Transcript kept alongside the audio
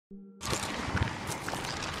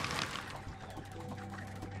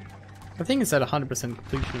I think it's at 100%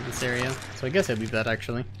 completion of this area, so I guess I'd leave that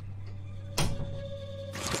actually.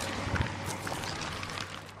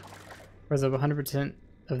 Whereas of 100%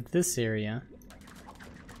 of this area.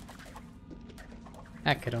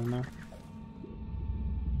 Heck, I don't know.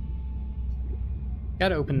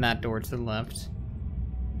 Gotta open that door to the left.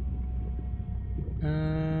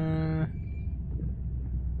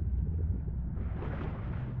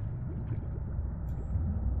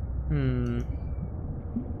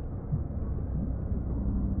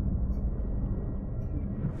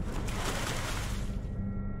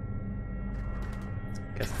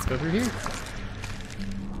 Guess let's go through here.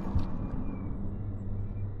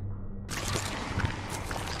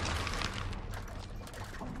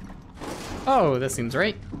 Oh, this seems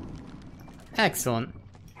right. Excellent.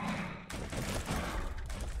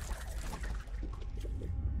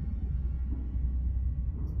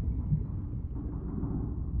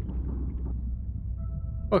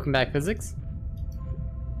 Welcome back, physics.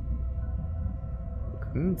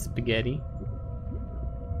 Spaghetti.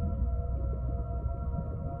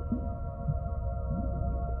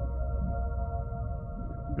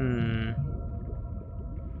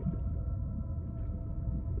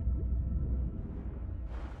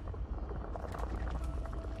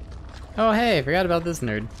 Oh hey, I forgot about this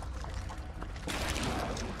nerd.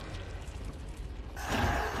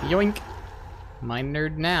 Yoink. My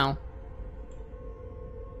nerd now.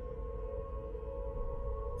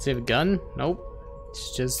 Does he have a gun? Nope.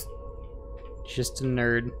 It's just a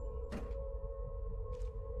nerd.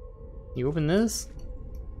 You open this?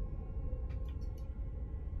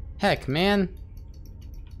 Heck, man.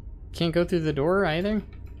 Can't go through the door either?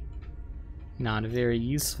 Not a very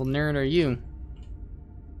useful nerd, are you?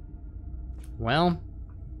 Well.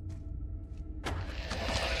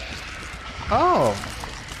 Oh!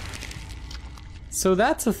 So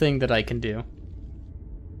that's a thing that I can do.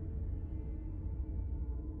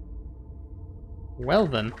 Well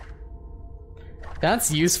then.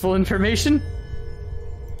 That's useful information.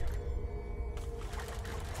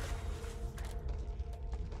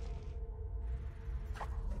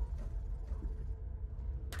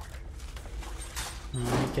 Let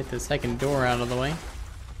me get the second door out of the way.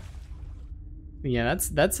 Yeah,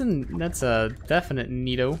 that's a definite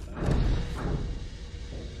neato.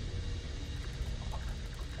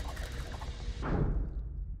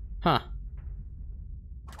 Huh.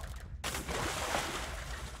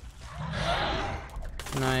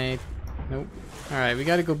 Can I? Nope. Alright, we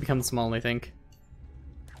gotta go become small, I think.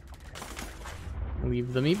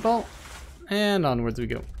 Leave the meatball, and onwards we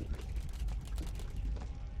go.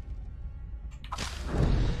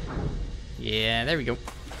 Yeah, there we go.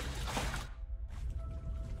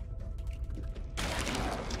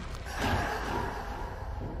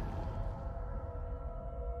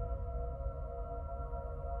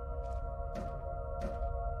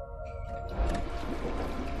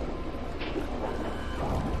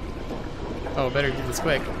 Oh, better do this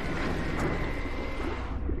quick.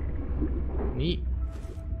 Neat.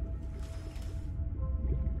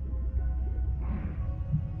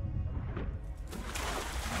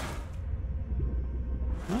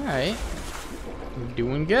 Alright. We're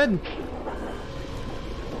doing good.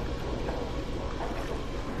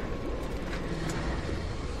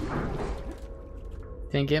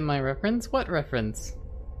 Didn't get my reference? What reference?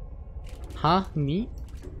 Huh? Neat?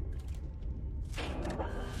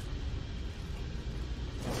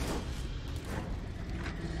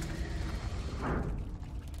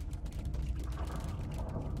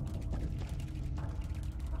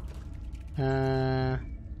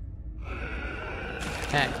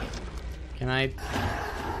 Heck. Can I?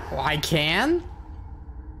 Oh, I can?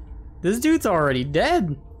 This dude's already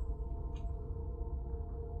dead.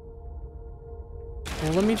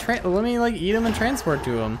 Well, let me like eat him and transport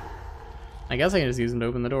to him. I guess I can just use him to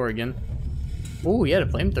open the door again. Oh, he had a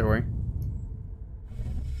flamethrower.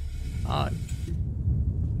 Odd.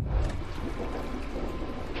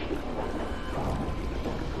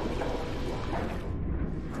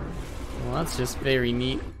 Well, that's just very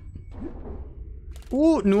neat.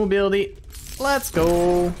 Ooh, new ability. Let's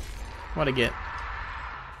go. What'd I get?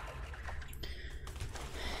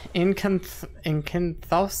 Incanthosis?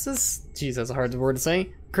 Jeez, that's a hard word to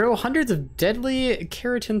say. Grow hundreds of deadly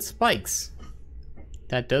keratin spikes.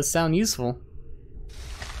 That does sound useful.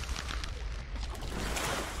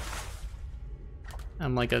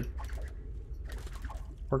 I'm like a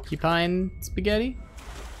porcupine spaghetti?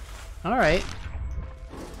 Alright.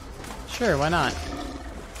 Sure, why not?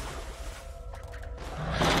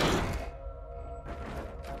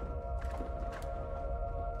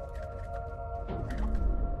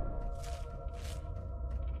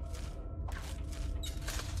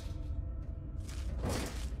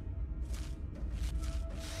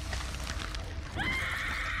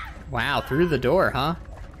 Wow, through the door, huh?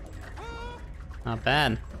 Not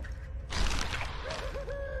bad.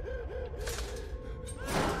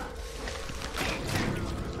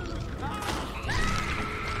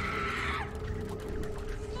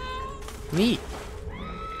 Neat.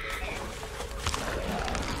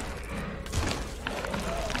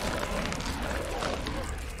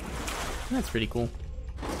 That's pretty cool.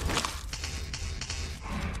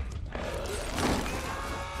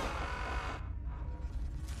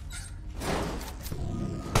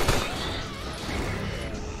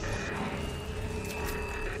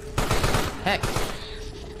 Heck.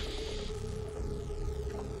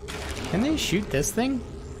 Can they shoot this thing?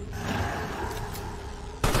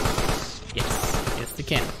 Yes. Yes, they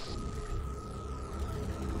can.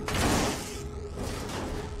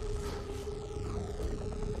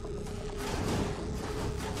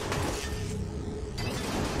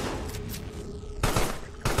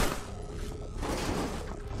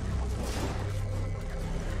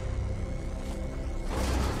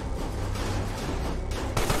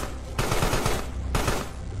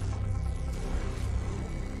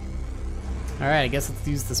 Alright, I guess let's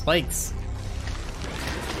use the spikes.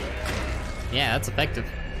 Yeah, that's effective.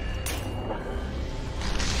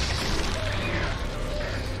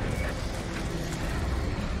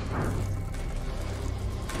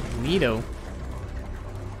 Neato.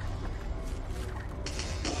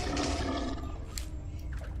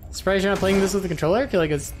 Surprised you're not playing this with the controller? I feel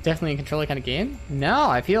like it's definitely a controller kind of game. No,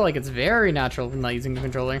 I feel like it's very natural from not using the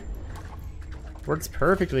controller. Works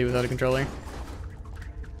perfectly without a controller.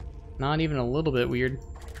 Not even a little bit weird.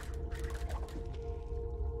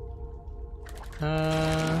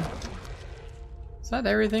 Is that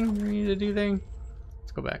everything we need to do there?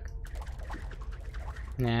 Let's go back.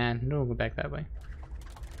 Nah, don't go back that way.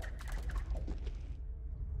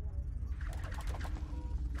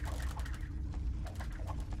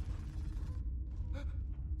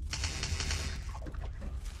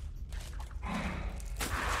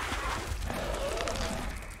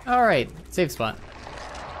 Alright, safe spot.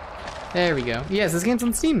 There we go. Yes, this game's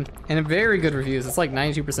on Steam, and a very good reviews. It's like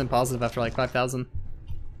 92% positive after like 5,000.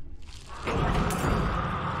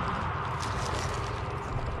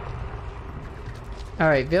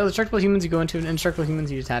 Alright, Vale destructible humans you go into, and indestructible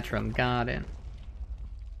humans you detach from. Got it.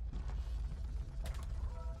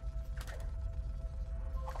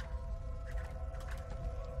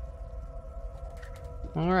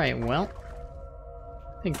 Alright, well.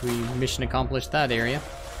 I think we mission accomplished that area.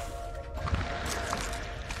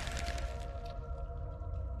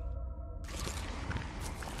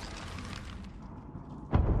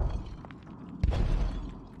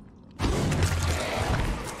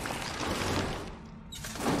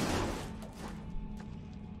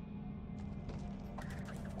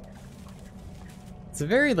 It's a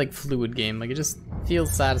very, like, fluid game. Like, it just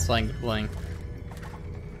feels satisfying to play.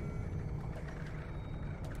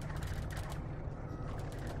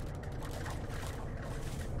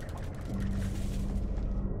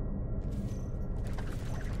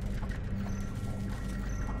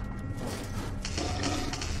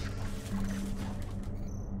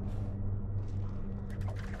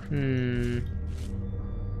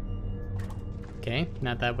 Okay,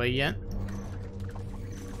 not that way yet.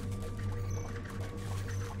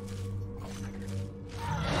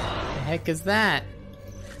 The heck is that?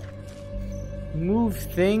 Move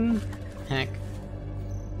thing? Heck.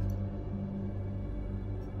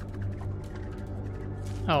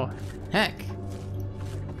 Oh, heck.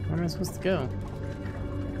 Where am I supposed to go?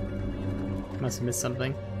 Must have missed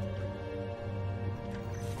something.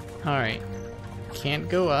 Alright. Can't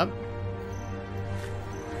go up.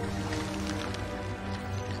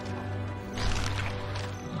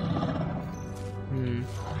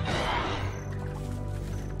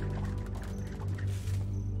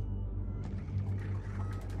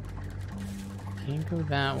 Can't go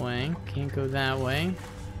that way. Can't go that way.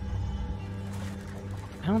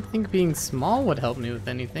 I don't think being small would help me with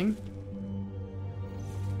anything.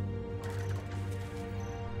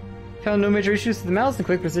 Found no major issues with the mouse, and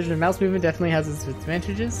quick precision of mouse movement definitely has its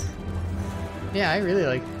advantages. Yeah, I really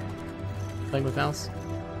like playing with mouse.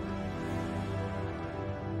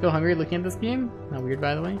 Feel hungry looking at this game? Not weird,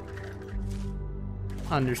 by the way.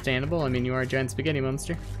 Understandable. I mean, you are a giant spaghetti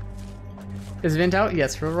monster. Is Vint out?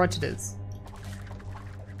 Yes, for Overwatch it is.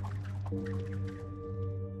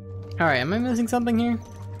 Alright, am I missing something here?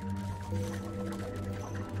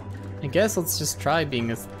 I guess let's just try being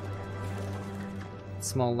a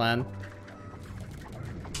small lad.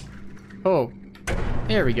 Oh,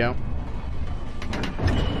 there we go.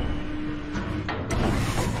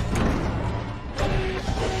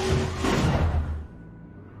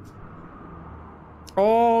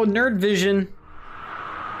 Oh, nerd vision.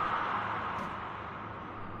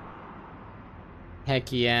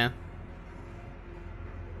 Heck yeah.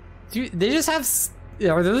 Dude, they just have...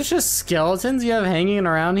 Are those just skeletons you have hanging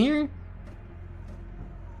around here?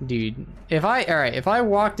 Dude, if I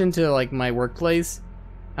walked into like my workplace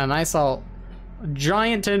and I saw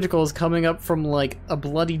giant tentacles coming up from like a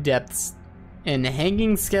bloody depths and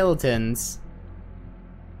hanging skeletons,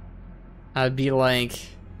 I'd be like,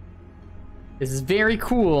 this is very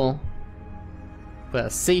cool, but a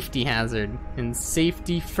safety hazard, and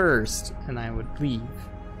safety first, and I would leave.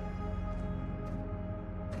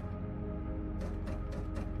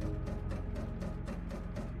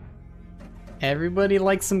 Everybody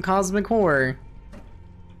likes some cosmic horror,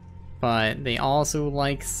 but they also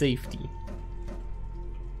like safety.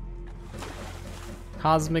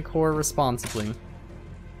 Cosmic horror responsibly.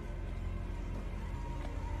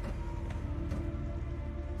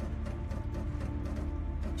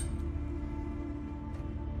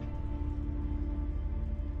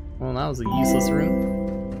 Well, that was a useless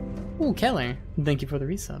room. Ooh, Keller, thank you for the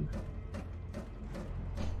resub.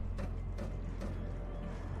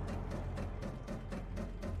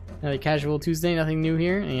 Another casual Tuesday, nothing new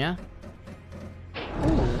here, yeah.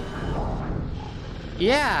 Ooh.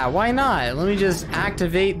 Yeah, why not? Let me just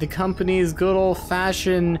activate the company's good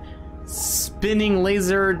old-fashioned spinning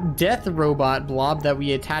laser death robot blob that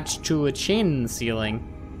we attached to a chain in the ceiling.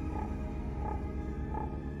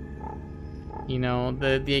 You know,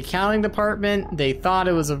 the accounting department, they thought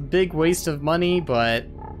it was a big waste of money, but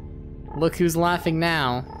look who's laughing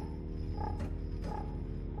now.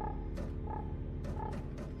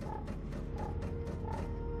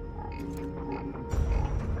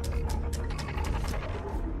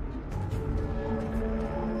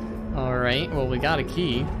 Alright, well we got a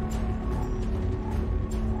key.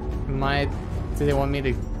 Do they want me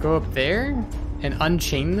to go up there and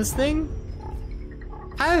unchain this thing?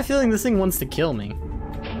 I have a feeling this thing wants to kill me.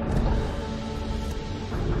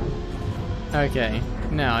 Okay,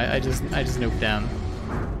 no, I just noped down.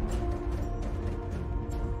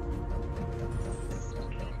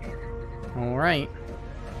 Alright.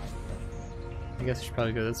 I guess I should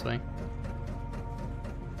probably go this way.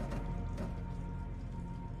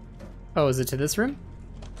 Oh, is it to this room?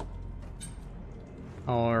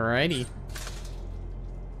 Alrighty.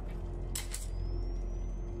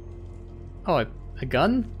 Oh, a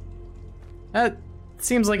gun? That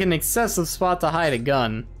seems like an excessive spot to hide a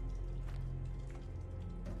gun.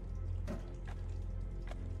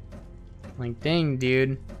 Like, dang,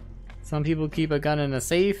 dude. Some people keep a gun in a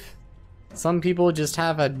safe. Some people just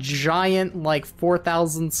have a giant, like,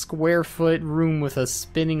 4,000 square foot room with a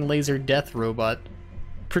spinning laser death robot.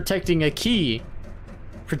 Protecting a key.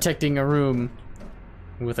 Protecting a room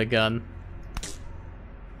with a gun.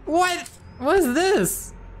 What? What is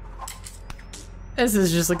this? This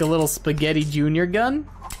is just like a little spaghetti junior gun?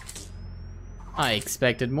 I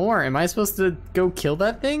expected more. Am I supposed to go kill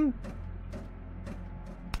that thing?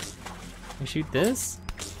 Can I shoot this?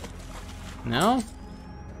 No?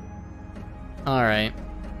 Alright.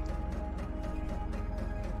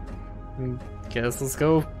 Guess let's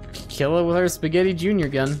go kill it with our spaghetti junior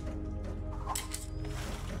gun.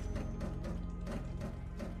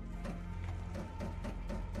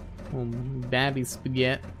 Oh, babby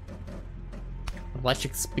spaghetti.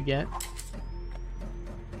 Electric spaghetti.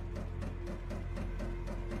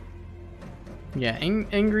 Yeah,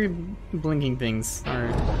 angry blinking things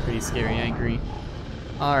are pretty scary, I agree.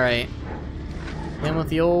 Alright. Then with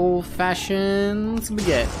the old-fashioned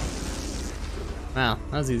spaghetti. Wow,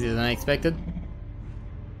 that was easier than I expected.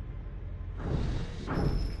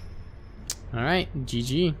 Alright,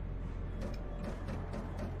 GG.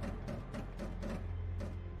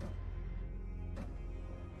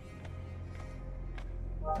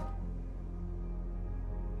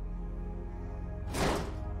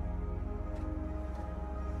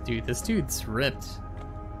 Dude, this dude's ripped.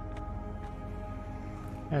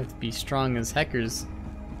 I have to be strong as heckers.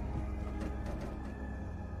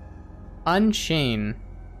 Unchain.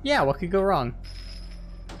 Yeah, what could go wrong?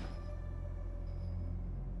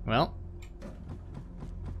 Well,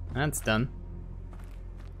 that's done.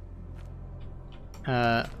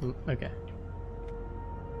 Okay.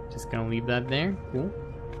 Just gonna leave that there. Cool.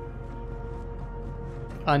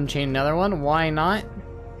 Unchain another one. Why not?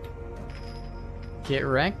 Get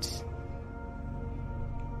wrecked.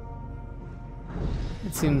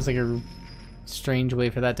 It seems like a strange way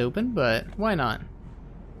for that to open, but why not?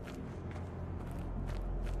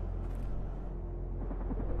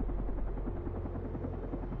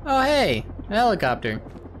 Oh hey, a helicopter.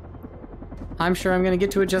 I'm sure I'm gonna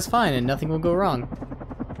get to it just fine and nothing will go wrong.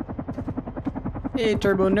 Hey,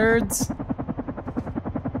 turbo nerds.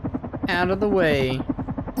 Out of the way.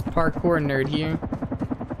 It's parkour nerd here.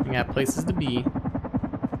 We got places to be.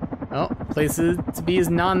 Oh, places to be is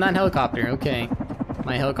not in that helicopter. Okay.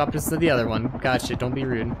 My helicopter's to the other one. Gotcha, don't be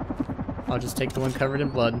rude. I'll just take the one covered in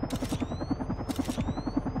blood.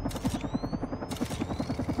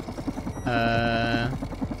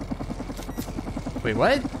 Wait,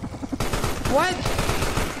 what? What?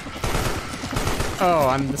 Oh,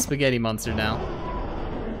 I'm the spaghetti monster now.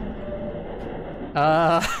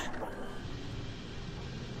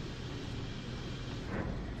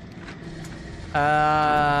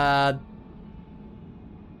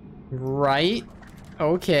 Right.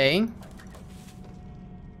 Okay.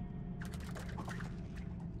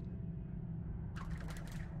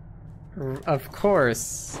 Of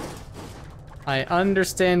course. I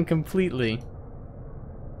understand completely.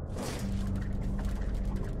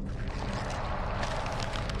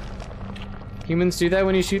 Humans do that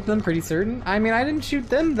when you shoot them, pretty certain. I mean, I didn't shoot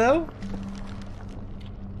them, though.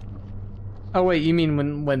 Oh, wait, you mean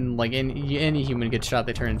when like, any human gets shot,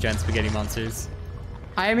 they turn into giant spaghetti monsters.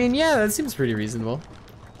 I mean, yeah, that seems pretty reasonable.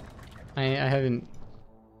 I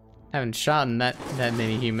haven't shot that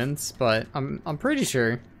many humans, but I'm pretty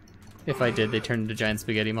sure if I did, they turn into giant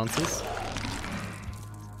spaghetti monsters.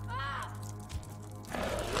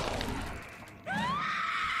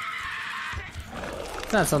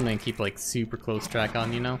 It's not something to keep like super close track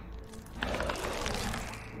on, you know?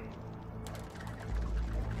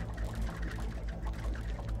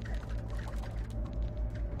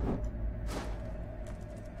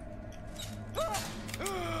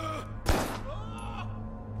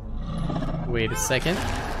 Wait a second.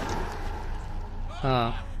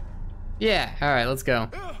 Oh. Yeah, alright, let's go.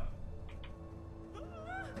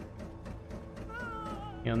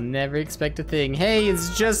 You'll never expect a thing. Hey,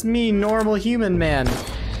 it's just me, normal human man.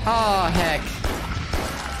 Oh, heck.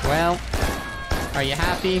 Well, are you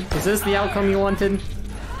happy? Is this the outcome you wanted?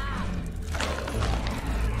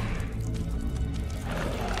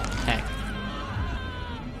 Heck.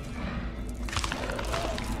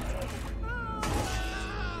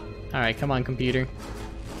 Alright, come on, computer.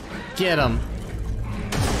 Get him.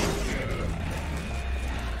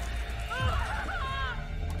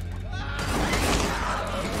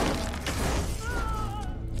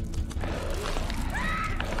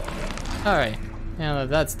 Alright, now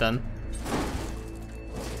that that's done.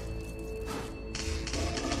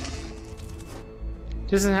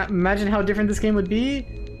 Just imagine how different this game would be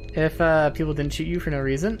if people didn't shoot you for no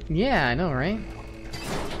reason. Yeah, I know, right?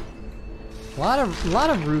 A lot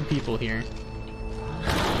of rude people here.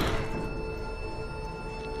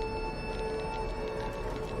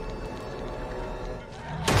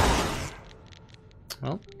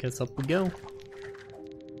 Well, guess up we go.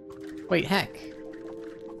 Wait, heck.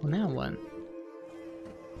 Well, now what?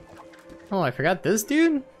 Oh, I forgot this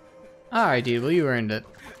dude? Alright, dude, well, you earned it.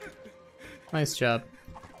 Nice job.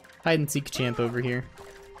 Hide and seek champ over here.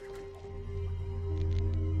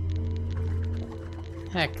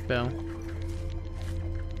 Heck, though.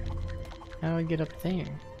 How do I get up there?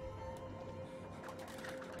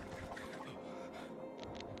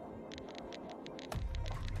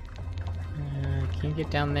 Can't get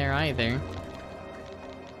down there either.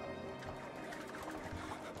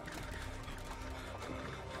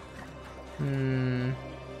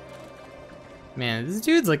 Man, this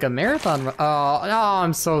dude's like a marathon oh,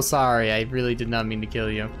 I'm so sorry. I really did not mean to kill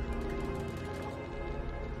you.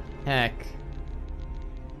 Heck.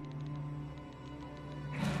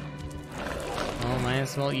 Oh, might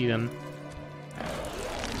as well eat him.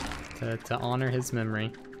 To honor his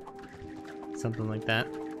memory. Something like that.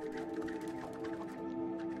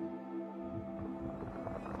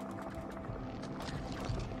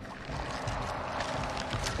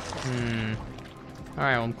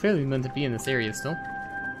 Alright, well, I'm clearly meant to be in this area still.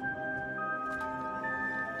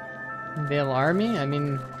 Vale army? I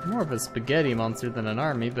mean, more of a spaghetti monster than an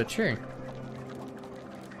army, but sure.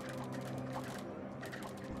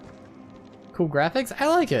 Cool graphics? I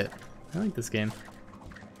like it. I like this game.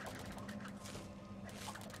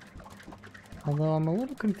 Although I'm a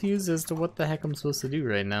little confused as to what the heck I'm supposed to do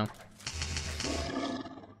right now.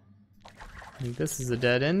 I think this is a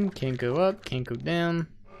dead end. Can't go up, can't go down.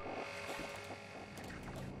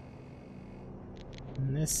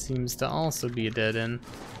 And this seems to also be a dead end.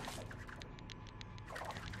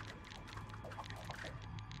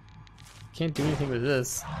 Can't do anything with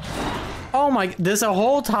this. Oh my, this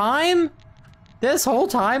whole time? This whole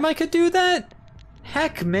time I could do that?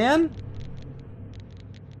 Heck, man.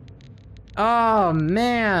 Oh,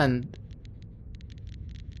 man.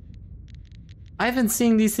 I've been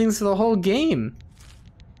seeing these things for the whole game.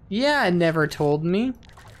 Yeah, it never told me.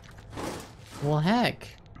 Well,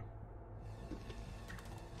 heck.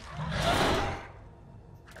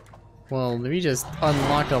 Well, we just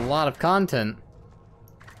unlocked a lot of content.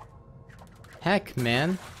 Heck,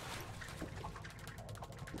 man.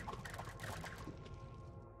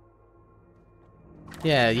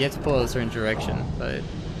 Yeah, you have to pull a certain direction, but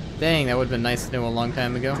dang, that would have been nice to know a long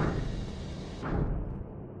time ago.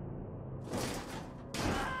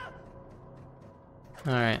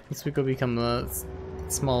 Alright, let's go become a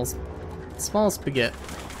small spaghetti.